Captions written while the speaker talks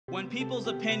when people's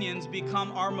opinions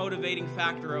become our motivating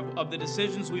factor of the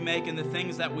decisions we make and the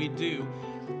things that we do,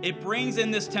 it brings in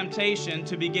this temptation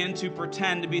to begin to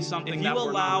pretend to be something that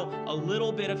we're not. If you allow a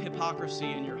little bit of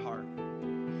hypocrisy in your heart,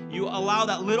 you allow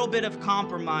that little bit of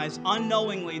compromise,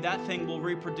 unknowingly that thing will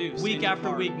reproduce. Week after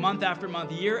week, month after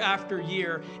month, year after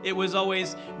year, it was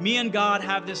always, me and God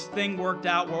have this thing worked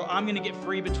out where I'm going to get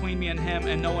free between me and him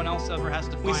and no one else ever has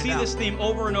to find out. We see this theme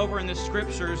over and over in the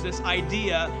scriptures, this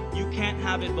idea you can't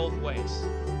have it both ways.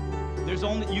 There's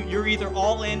only you're either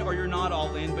all in or you're not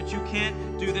all in, but you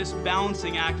can't do this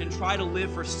balancing act and try to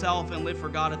live for self and live for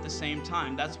God at the same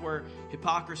time. That's where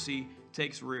hypocrisy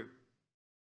takes root.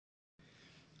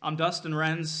 I'm Dustin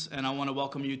Renz, and I want to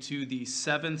welcome you to the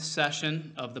 7th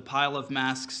session of the Pile of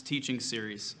Masks teaching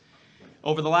series.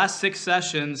 Over the last 6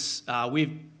 sessions,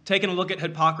 we've taken a look at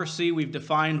hypocrisy. We've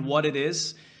defined what it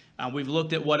is. We've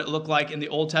looked at what it looked like in the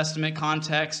Old Testament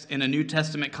context, in a New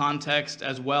Testament context,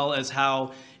 as well as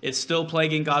how it's still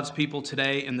plaguing God's people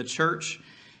today in the church.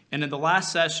 And in the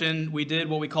last session, we did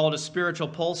what we called a spiritual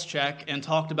pulse check and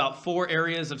talked about 4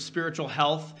 areas of spiritual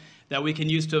health that we can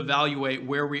use to evaluate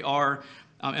where we are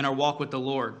in our walk with the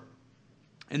Lord.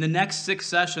 In the next 6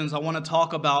 sessions, I want to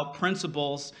talk about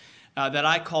principles that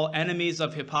I call enemies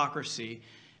of hypocrisy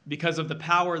because of the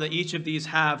power that each of these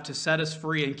have to set us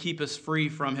free and keep us free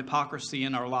from hypocrisy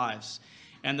in our lives.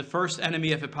 And the first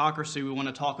enemy of hypocrisy we want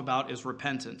to talk about is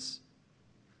repentance.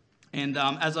 And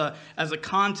as a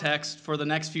context for the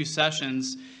next few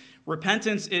sessions,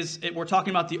 repentance we're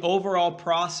talking about the overall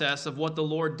process of what the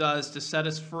Lord does to set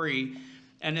us free.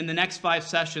 And in the next 5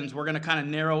 sessions, we're going to kind of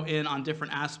narrow in on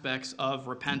different aspects of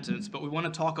repentance. But we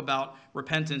want to talk about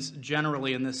repentance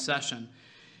generally in this session.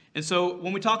 And so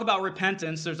when we talk about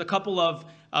repentance, there's a couple of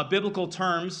biblical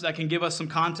terms that can give us some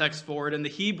context for it. In the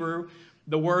Hebrew,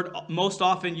 the word most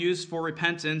often used for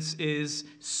repentance is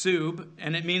sub,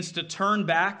 and it means to turn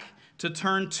back, to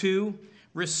turn to,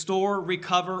 restore,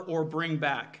 recover, or bring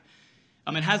back.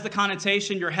 It has the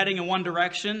connotation you're heading in one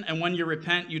direction, and when you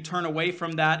repent, you turn away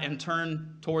from that and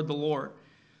turn toward the Lord.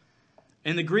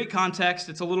 In the Greek context,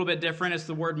 it's a little bit different. It's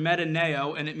the word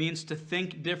metaneo, and it means to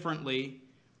think differently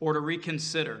or to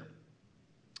reconsider.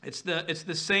 It's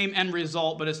the same end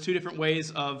result, but it's 2 different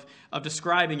ways of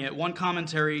describing it. One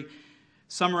commentary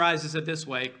summarizes it this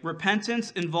way: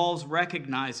 repentance involves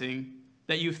recognizing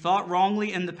that you've thought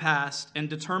wrongly in the past and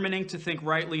determining to think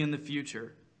rightly in the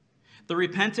future. The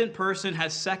repentant person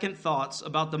has second thoughts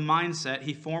about the mindset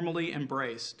he formerly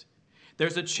embraced.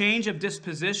 There's a change of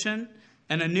disposition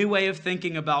and a new way of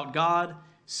thinking about God,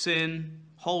 sin,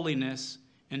 holiness,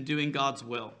 and doing God's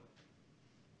will.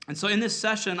 And so in this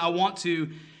session, I want to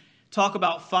talk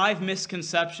about 5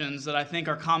 misconceptions that I think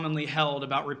are commonly held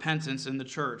about repentance in the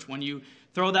church. When you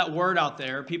throw that word out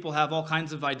there, people have all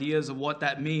kinds of ideas of what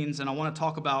that means, and I want to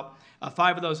talk about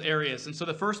 5 of those areas. And so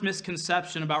the first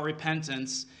misconception about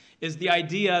repentance is the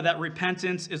idea that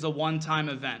repentance is a one-time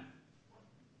event.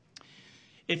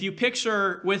 If you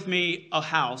picture with me a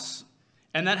house,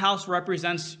 and that house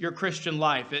represents your Christian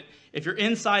life. If you're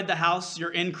inside the house,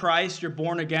 you're in Christ, you're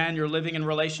born again, you're living in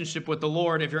relationship with the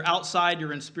Lord. If you're outside,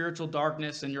 you're in spiritual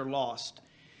darkness and you're lost.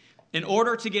 In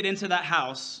order to get into that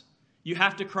house, you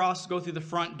have to go through the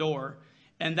front door,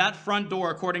 and that front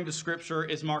door, according to Scripture,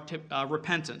 is marked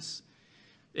repentance.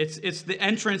 It's the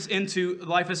entrance into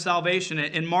life of salvation.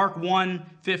 In Mark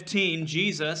 1:15,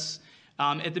 Jesus,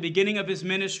 at the beginning of his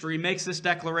ministry, makes this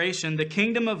declaration: the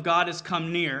kingdom of God has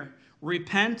come near.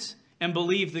 Repent and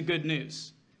believe the good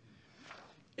news.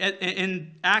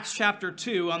 In Acts chapter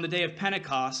 2, on the day of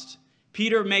Pentecost,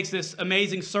 Peter makes this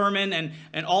amazing sermon,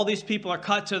 and all these people are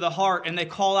cut to the heart, and they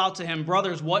call out to him,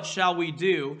 "Brothers, what shall we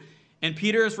do?" And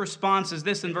Peter's response is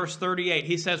this in verse 38.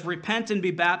 He says, "Repent and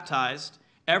be baptized,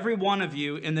 every one of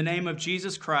you, in the name of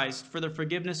Jesus Christ, for the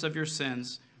forgiveness of your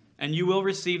sins, and you will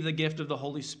receive the gift of the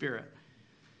Holy Spirit."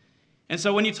 And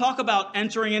so when you talk about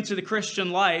entering into the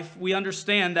Christian life, we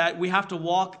understand that we have to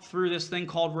walk through this thing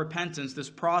called repentance, this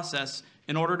process,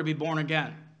 in order to be born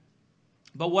again.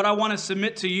 But what I want to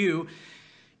submit to you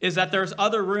is that there's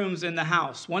other rooms in the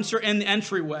house. Once you're in the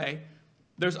entryway,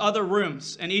 there's other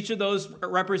rooms, and each of those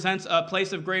represents a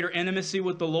place of greater intimacy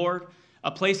with the Lord,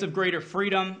 a place of greater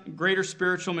freedom, greater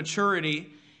spiritual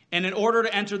maturity. And in order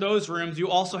to enter those rooms, you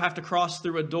also have to cross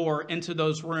through a door into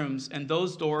those rooms, and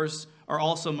those doors are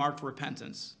also marked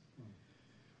repentance.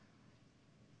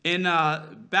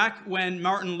 Back when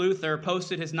Martin Luther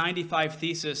posted his 95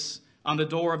 Thesis on the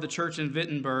door of the church in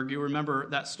Wittenberg, you remember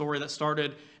that story that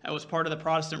was part of the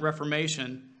Protestant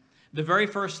Reformation. The very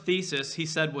first thesis he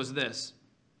said was this: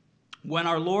 when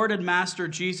our Lord and Master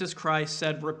Jesus Christ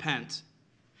said, "Repent,"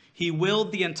 he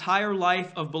willed the entire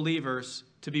life of believers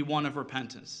to be one of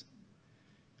repentance.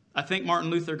 I think Martin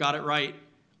Luther got it right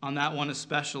on that one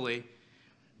especially,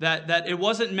 that it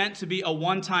wasn't meant to be a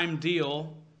one-time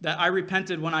deal, that I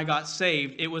repented when I got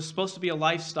saved. It was supposed to be a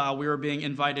lifestyle we were being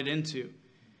invited into.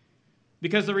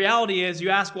 Because the reality is,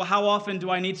 you ask, well, how often do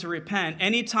I need to repent?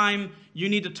 Anytime you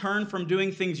need to turn from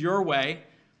doing things your way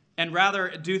and rather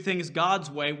do things God's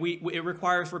way, it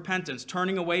requires repentance,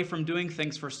 turning away from doing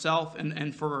things for self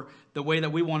and for the way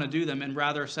that we want to do them, and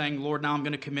rather saying, Lord, now I'm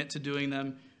going to commit to doing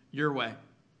them your way.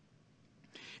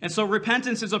 And so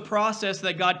repentance is a process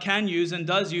that God can use and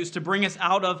does use to bring us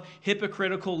out of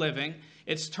hypocritical living.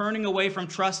 It's turning away from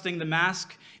trusting the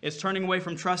mask. It's turning away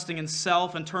from trusting in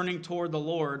self and turning toward the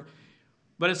Lord.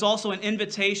 But it's also an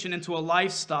invitation into a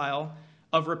lifestyle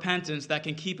of repentance that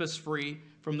can keep us free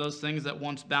from those things that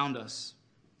once bound us.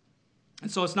 And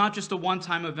so it's not just a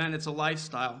one-time event, it's a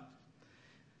lifestyle.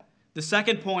 The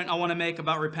second point I want to make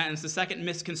about repentance, the second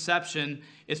misconception,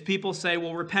 is people say,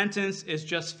 well, repentance is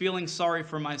just feeling sorry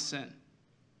for my sin.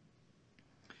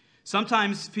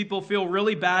 Sometimes people feel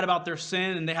really bad about their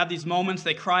sin, and they have these moments,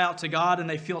 they cry out to God, and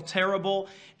they feel terrible,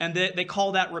 and they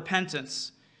call that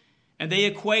repentance. And they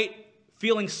equate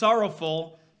feeling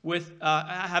sorrowful with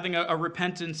having a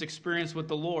repentance experience with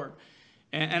the Lord.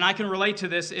 And I can relate to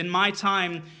this in my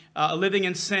time living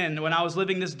in sin, when I was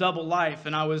living this double life,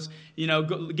 and I was,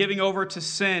 giving over to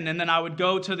sin, and then I would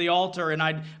go to the altar,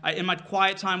 and in my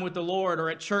quiet time with the Lord or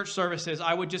at church services,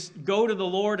 I would just go to the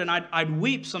Lord, and I'd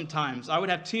weep sometimes. I would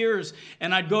have tears,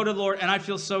 and I'd go to the Lord, and I'd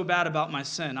feel so bad about my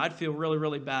sin. I'd feel really,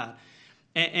 really bad.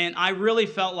 And I really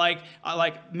felt like,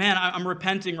 man, I'm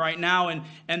repenting right now.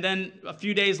 And then a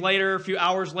few days later, a few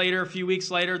hours later, a few weeks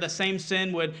later, the same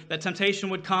that temptation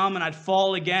would come, and I'd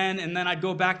fall again. And then I'd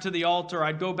go back to the altar.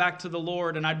 I'd go back to the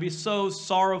Lord, and I'd be so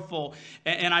sorrowful.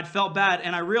 And I'd felt bad.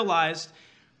 And I realized,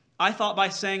 I thought by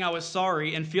saying I was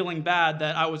sorry and feeling bad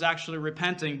that I was actually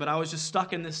repenting, but I was just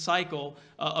stuck in this cycle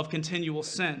of continual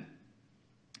sin.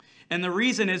 And the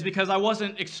reason is because I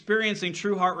wasn't experiencing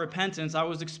true heart repentance. I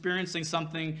was experiencing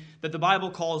something that the Bible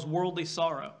calls worldly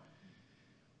sorrow.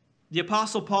 The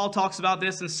Apostle Paul talks about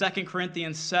this in 2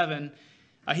 Corinthians 7.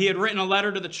 He had written a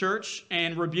letter to the church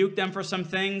and rebuked them for some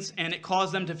things, and it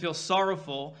caused them to feel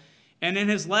sorrowful. And in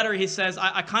his letter, he says,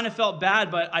 I kind of felt bad,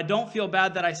 but I don't feel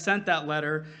bad that I sent that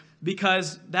letter,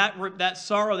 because that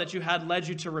sorrow that you had led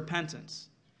you to repentance.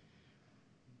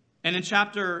 And in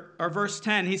verse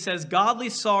 10, he says, godly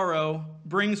sorrow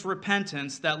brings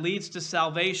repentance that leads to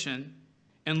salvation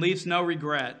and leaves no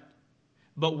regret,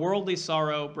 but worldly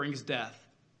sorrow brings death.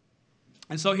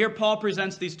 And so here Paul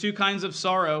presents these two kinds of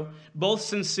sorrow, both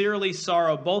sincerely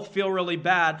sorrow, both feel really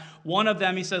bad. One of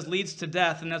them, he says, leads to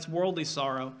death, and that's worldly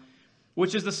sorrow,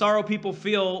 which is the sorrow people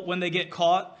feel when they get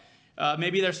caught.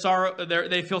 Maybe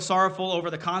they feel sorrowful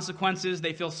over the consequences.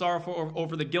 They feel sorrowful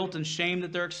over the guilt and shame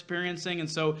that they're experiencing.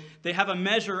 And so they have a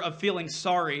measure of feeling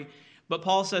sorry. But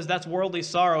Paul says that's worldly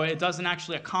sorrow. It doesn't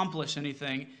actually accomplish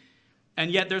anything. And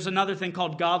yet there's another thing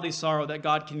called godly sorrow that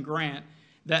God can grant.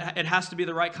 That it has to be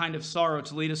the right kind of sorrow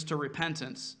to lead us to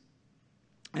repentance.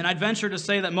 And I'd venture to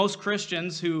say that most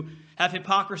Christians who have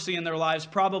hypocrisy in their lives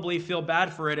probably feel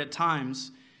bad for it at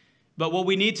times. But what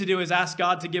we need to do is ask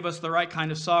God to give us the right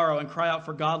kind of sorrow and cry out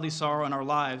for godly sorrow in our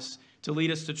lives to lead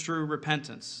us to true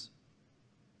repentance.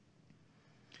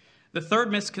 The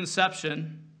third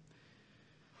misconception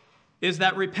is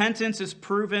that repentance is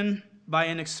proven by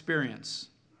an experience.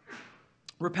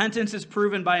 Repentance is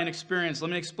proven by an experience.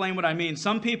 Let me explain what I mean.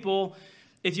 Some people,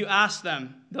 if you ask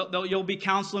them, you'll be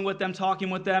counseling with them, talking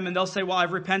with them, and they'll say, well,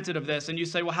 I've repented of this. And you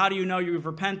say, well, how do you know you've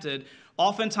repented?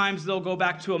 Oftentimes, they'll go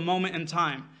back to a moment in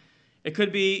time. It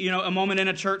could be, a moment in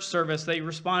a church service. They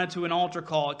responded to an altar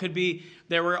call. It could be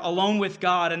they were alone with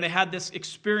God and they had this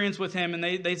experience with Him, and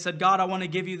they said, God, I want to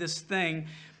give you this thing.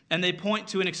 And they point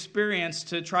to an experience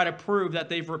to try to prove that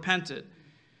they've repented,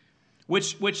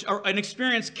 which an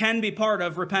experience can be part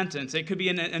of repentance. It could be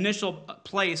an initial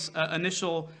place,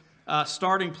 initial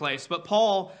starting place. But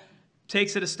Paul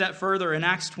takes it a step further in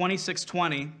Acts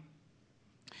 26:20.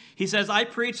 He says, I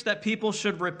preach that people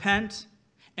should repent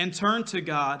and turn to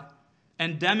God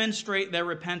and demonstrate their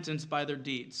repentance by their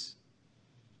deeds.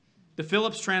 The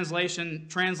Phillips translation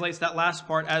translates that last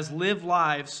part as live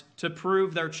lives to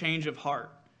prove their change of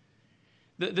heart.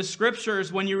 The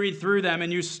scriptures, when you read through them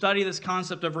and you study this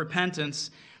concept of repentance,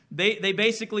 they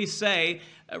basically say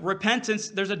repentance,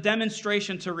 there's a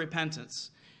demonstration to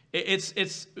repentance.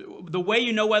 It's the way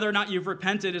you know whether or not you've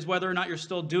repented is whether or not you're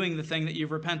still doing the thing that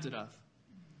you've repented of.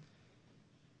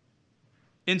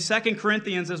 In 2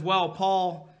 Corinthians as well,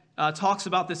 Paul talks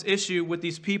about this issue with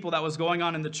these people that was going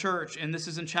on in the church, and this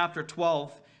is in chapter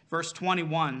 12, verse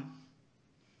 21.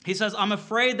 He says, I'm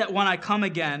afraid that when I come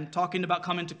again, talking about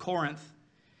coming to Corinth,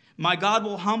 my God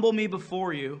will humble me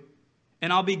before you,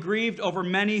 and I'll be grieved over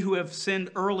many who have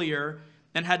sinned earlier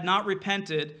and had not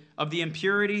repented of the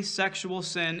impurity, sexual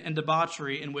sin, and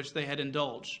debauchery in which they had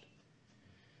indulged.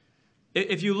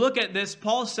 If you look at this,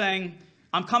 Paul's saying,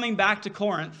 I'm coming back to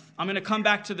Corinth. I'm going to come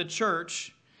back to the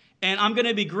church, and I'm going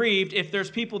to be grieved if there's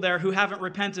people there who haven't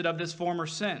repented of this former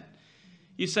sin.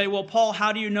 You say, well, Paul,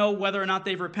 how do you know whether or not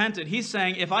they've repented? He's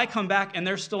saying, if I come back and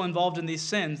they're still involved in these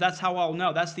sins, that's how I'll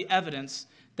know. That's the evidence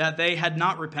that they had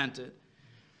not repented.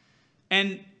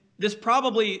 And this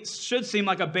probably should seem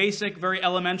like a basic, very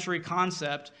elementary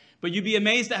concept, but you'd be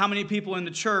amazed at how many people in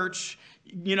the church,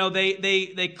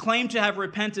 they claim to have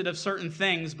repented of certain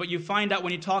things, but you find out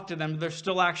when you talk to them, they're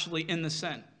still actually in the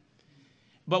sin.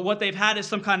 But what they've had is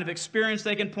some kind of experience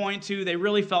they can point to. They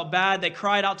really felt bad. They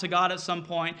cried out to God at some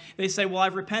point. They say, well,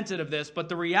 I've repented of this. But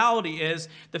the reality is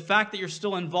the fact that you're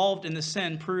still involved in the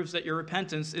sin proves that your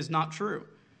repentance is not true.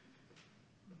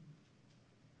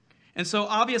 And so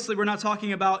obviously we're not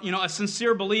talking about, a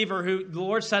sincere believer who the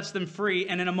Lord sets them free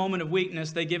and in a moment of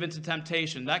weakness they give into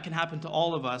temptation. That can happen to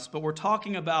all of us. But we're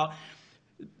talking about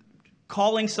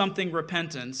calling something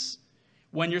repentance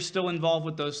when you're still involved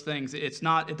with those things. It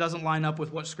doesn't line up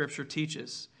with what Scripture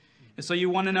teaches. And so you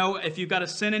want to know if you've got a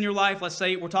sin in your life. Let's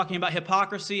say we're talking about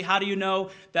hypocrisy. How do you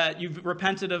know that you've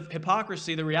repented of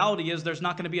hypocrisy? The reality is there's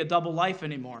not going to be a double life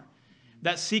anymore.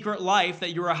 That secret life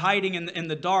that you were hiding in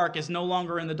the dark is no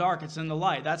longer in the dark. It's in the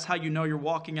light. That's how you know you're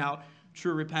walking out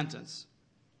true repentance.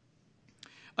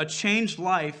 A changed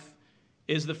life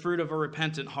is the fruit of a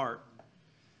repentant heart,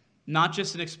 not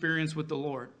just an experience with the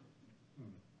Lord.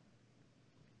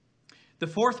 The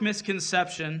fourth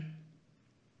misconception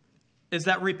is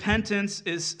that repentance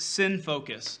is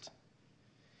sin-focused.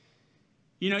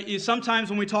 Sometimes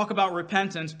when we talk about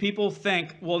repentance, people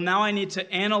think, well, now I need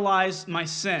to analyze my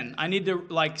sin. I need to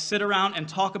sit around and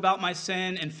talk about my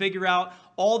sin and figure out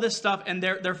all this stuff. And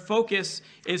their focus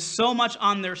is so much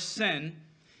on their sin,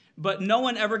 but no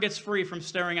one ever gets free from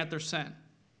staring at their sin.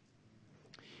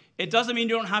 It doesn't mean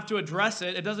you don't have to address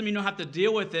it. It doesn't mean you don't have to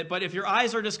deal with it. But if your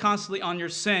eyes are just constantly on your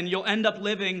sin, you'll end up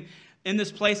living in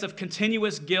this place of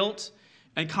continuous guilt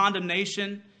and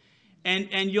condemnation.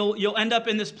 And you'll end up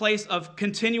in this place of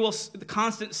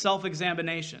constant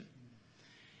self-examination.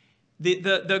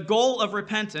 The goal of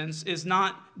repentance is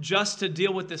not just to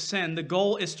deal with the sin. The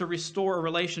goal is to restore a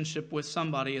relationship with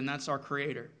somebody, and that's our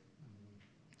Creator.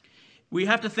 We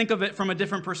have to think of it from a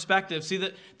different perspective. See,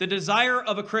 the desire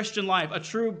of a Christian life, a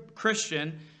true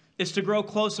Christian, is to grow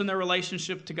close in their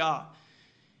relationship to God.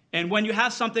 And when you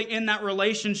have something in that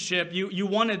relationship, you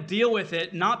want to deal with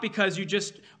it, not because you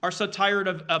just are so tired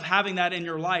of having that in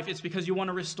your life. It's because you want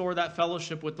to restore that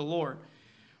fellowship with the Lord.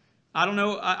 I don't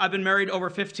know, I've been married over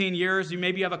 15 years. You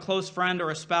maybe have a close friend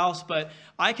or a spouse, but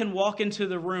I can walk into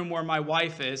the room where my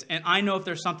wife is, and I know if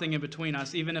there's something in between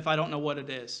us, even if I don't know what it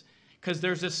is. Because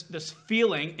there's this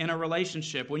feeling in a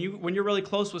relationship. When you're really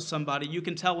close with somebody, you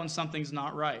can tell when something's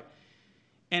not right.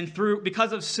 And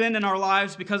because of sin in our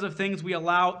lives, because of things we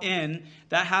allow in,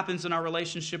 that happens in our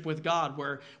relationship with God,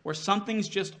 where something's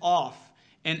just off.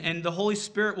 And the Holy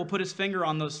Spirit will put His finger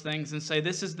on those things and say,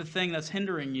 this is the thing that's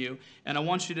hindering you, and I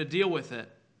want you to deal with it.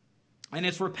 And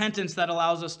it's repentance that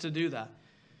allows us to do that.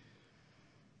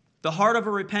 The heart of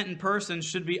a repentant person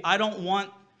should be, I don't want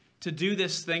to do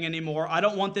this thing anymore. I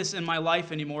don't want this in my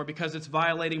life anymore because it's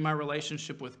violating my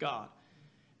relationship with God.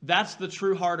 That's the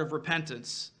true heart of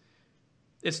repentance.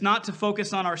 It's not to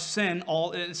focus on our sin,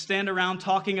 stand around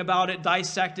talking about it,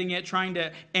 dissecting it, trying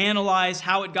to analyze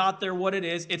how it got there, what it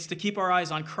is. It's to keep our eyes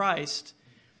on Christ,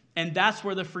 and that's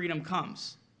where the freedom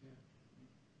comes.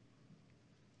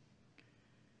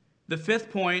 The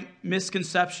fifth point,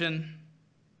 misconception,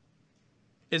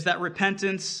 is that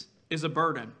repentance is a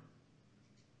burden.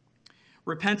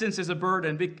 Repentance is a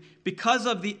burden. Because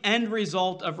of the end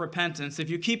result of repentance, if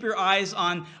you keep your eyes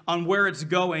on where it's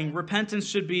going, repentance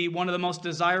should be one of the most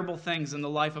desirable things in the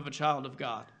life of a child of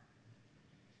God.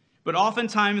 But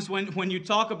oftentimes when you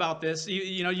talk about this,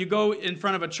 you go in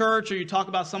front of a church or you talk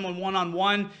about someone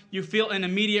one-on-one, you feel an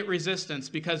immediate resistance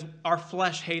because our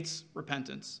flesh hates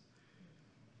repentance.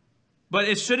 But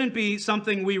it shouldn't be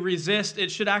something we resist.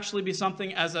 It should actually be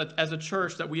something as a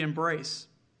church that we embrace.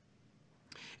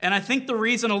 And I think the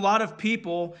reason a lot of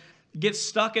people get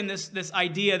stuck in this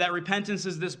idea that repentance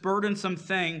is this burdensome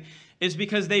thing is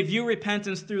because they view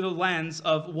repentance through the lens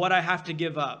of what I have to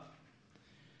give up.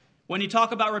 When you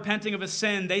talk about repenting of a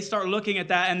sin, they start looking at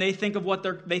that and they think of what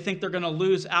they think they're going to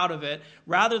lose out of it,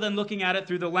 rather than looking at it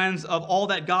through the lens of all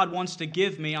that God wants to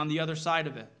give me on the other side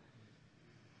of it.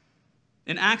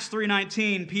 In Acts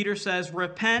 3:19, Peter says,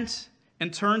 "Repent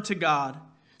and turn to God,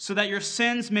 so that your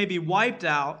sins may be wiped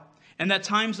out, and that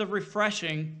times of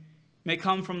refreshing may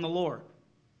come from the Lord."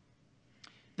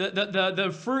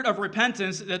 The fruit of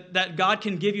repentance, that God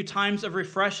can give you times of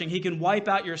refreshing. He can wipe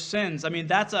out your sins. I mean,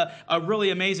 that's a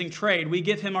really amazing trade. We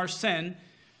give him our sin.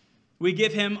 We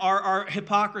give him our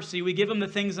hypocrisy. We give him the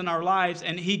things in our lives,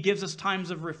 and he gives us times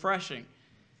of refreshing.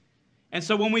 And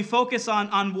so when we focus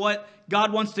on what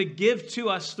God wants to give to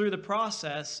us through the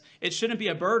process, it shouldn't be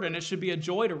a burden. It should be a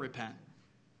joy to repent.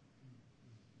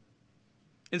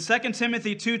 In 2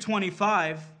 Timothy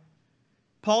 2:25,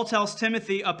 Paul tells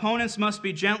Timothy, opponents must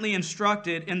be gently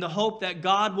instructed in the hope that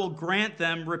God will grant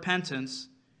them repentance,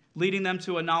 leading them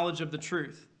to a knowledge of the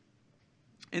truth.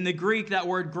 In the Greek, that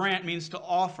word grant means to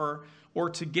offer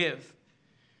or to give.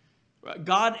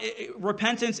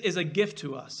 Repentance is a gift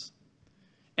to us.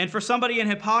 And for somebody in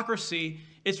hypocrisy,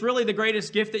 it's really the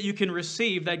greatest gift that you can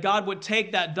receive, that God would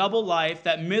take that double life,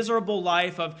 that miserable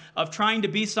life of trying to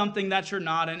be something that you're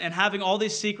not, and having all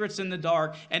these secrets in the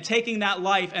dark, and taking that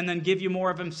life and then give you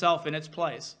more of himself in its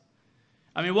place.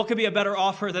 I mean, what could be a better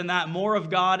offer than that? More of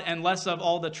God and less of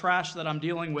all the trash that I'm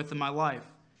dealing with in my life.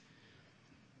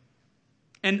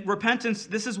 And repentance,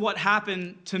 this is what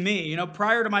happened to me.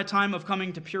 Prior to my time of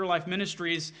coming to Pure Life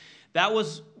Ministries, that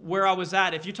was where I was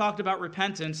at. If you talked about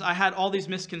repentance, I had all these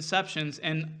misconceptions,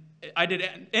 and I did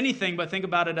anything but think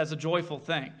about it as a joyful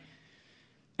thing.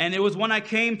 And it was when I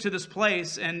came to this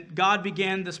place and God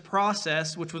began this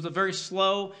process, which was a very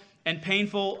slow and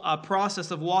painful process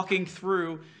of walking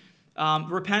through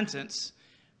repentance.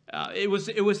 It was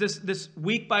this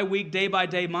week by week, day by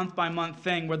day, month by month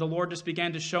thing where the Lord just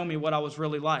began to show me what I was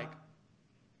really like.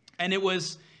 And it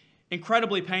was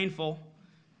incredibly painful.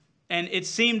 And it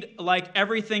seemed like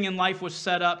everything in life was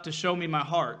set up to show me my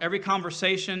heart. Every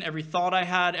conversation, every thought I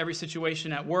had, every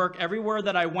situation at work, everywhere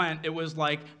that I went, it was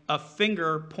like a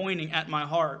finger pointing at my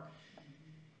heart.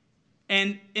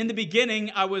 And in the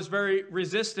beginning, I was very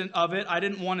resistant of it. I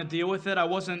didn't want to deal with it. I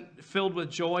wasn't filled with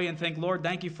joy and think, Lord,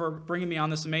 thank you for bringing me on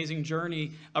this amazing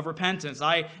journey of repentance.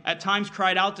 I, at times,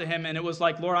 cried out to him, and it was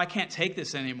like, Lord, I can't take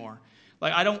this anymore.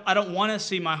 Like, I don't want to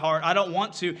see my heart. I don't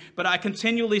want to, but I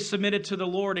continually submitted to the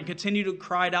Lord and continued to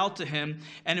cry out to him.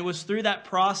 And it was through that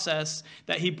process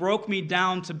that he broke me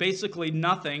down to basically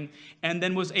nothing, and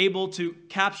then was able to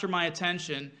capture my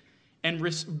attention and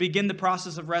begin the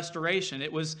process of restoration.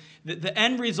 It was the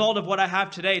end result of what I have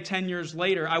today, 10 years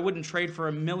later. I wouldn't trade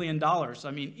for $1 million.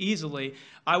 I mean, easily.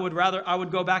 I would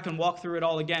go back and walk through it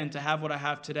all again to have what I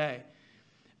have today.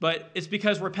 But it's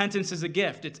because repentance is a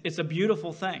gift. It's a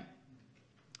beautiful thing.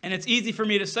 And it's easy for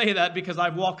me to say that because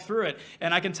I've walked through it.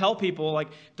 And I can tell people, like,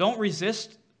 don't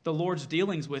resist the Lord's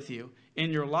dealings with you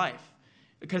in your life.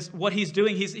 Because what he's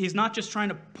doing, he's not just trying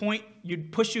to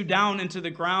push you down into the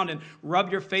ground and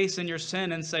rub your face in your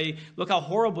sin and say, look how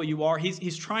horrible you are.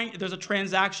 He's trying, there's a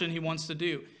transaction he wants to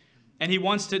do. And he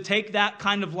wants to take that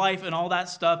kind of life and all that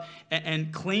stuff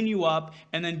and clean you up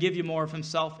and then give you more of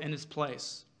himself in his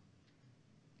place.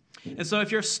 And so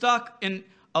if you're stuck in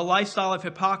a lifestyle of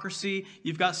hypocrisy,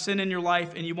 you've got sin in your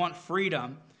life, and you want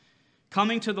freedom,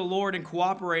 coming to the Lord and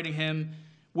cooperating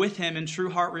with him in true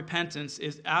heart repentance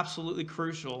is absolutely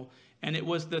crucial. And it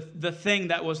was the thing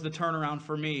that was the turnaround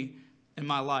for me in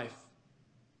my life.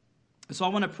 And so I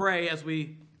want to pray as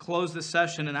we close this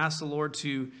session and ask the Lord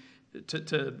to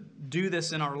do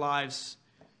this in our lives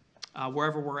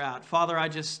wherever we're at. Father, I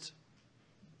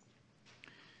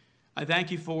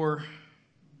thank you for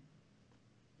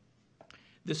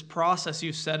this process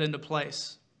you set into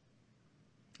place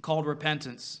called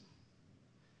repentance.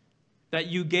 That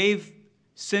you gave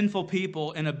sinful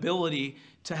people an ability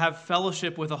to have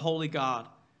fellowship with a holy God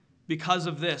because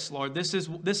of this, Lord. This is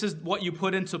what you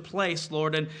put into place,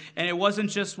 Lord. And it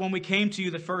wasn't just when we came to you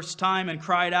the first time and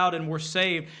cried out and were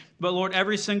saved, but Lord,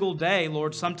 every single day,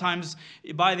 Lord, sometimes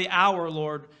by the hour,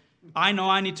 Lord, I know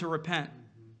I need to repent.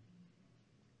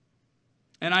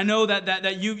 And I know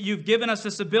that you've given us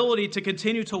this ability to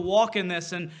continue to walk in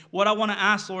this. And what I want to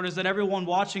ask, Lord, is that everyone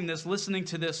watching this, listening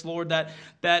to this, Lord, that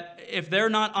if they're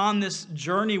not on this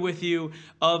journey with you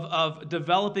of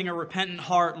developing a repentant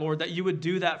heart, Lord, that you would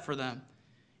do that for them.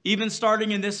 Even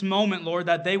starting in this moment, Lord,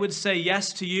 that they would say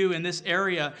yes to you in this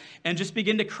area and just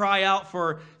begin to cry out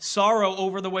for sorrow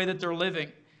over the way that they're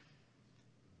living.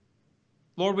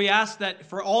 Lord, we ask that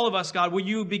for all of us, God, will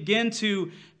you begin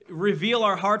to reveal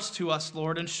our hearts to us,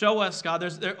 Lord, and show us, God,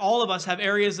 all of us have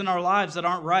areas in our lives that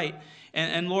aren't right.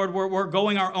 And Lord, we're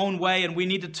going our own way, and we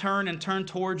need to turn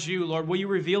towards you. Lord, will you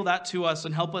reveal that to us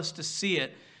and help us to see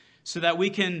it so that we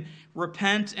can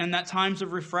repent and that times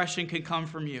of refreshing can come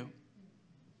from you.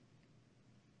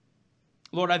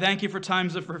 Lord, I thank you for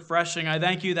times of refreshing. I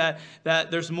thank you that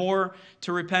there's more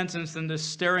to repentance than just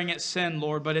staring at sin,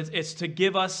 Lord, but it's to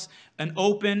give us an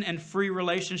open and free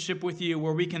relationship with you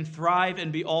where we can thrive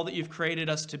and be all that you've created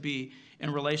us to be in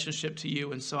relationship to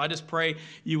you. And so I just pray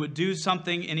you would do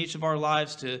something in each of our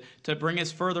lives to bring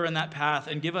us further in that path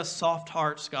and give us soft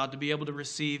hearts, God, to be able to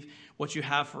receive what you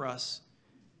have for us.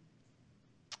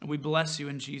 And we bless you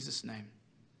in Jesus' name.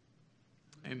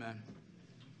 Amen.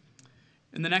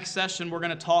 In the next session, we're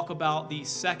going to talk about the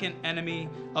second enemy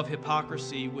of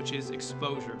hypocrisy, which is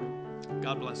exposure.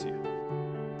 God bless you.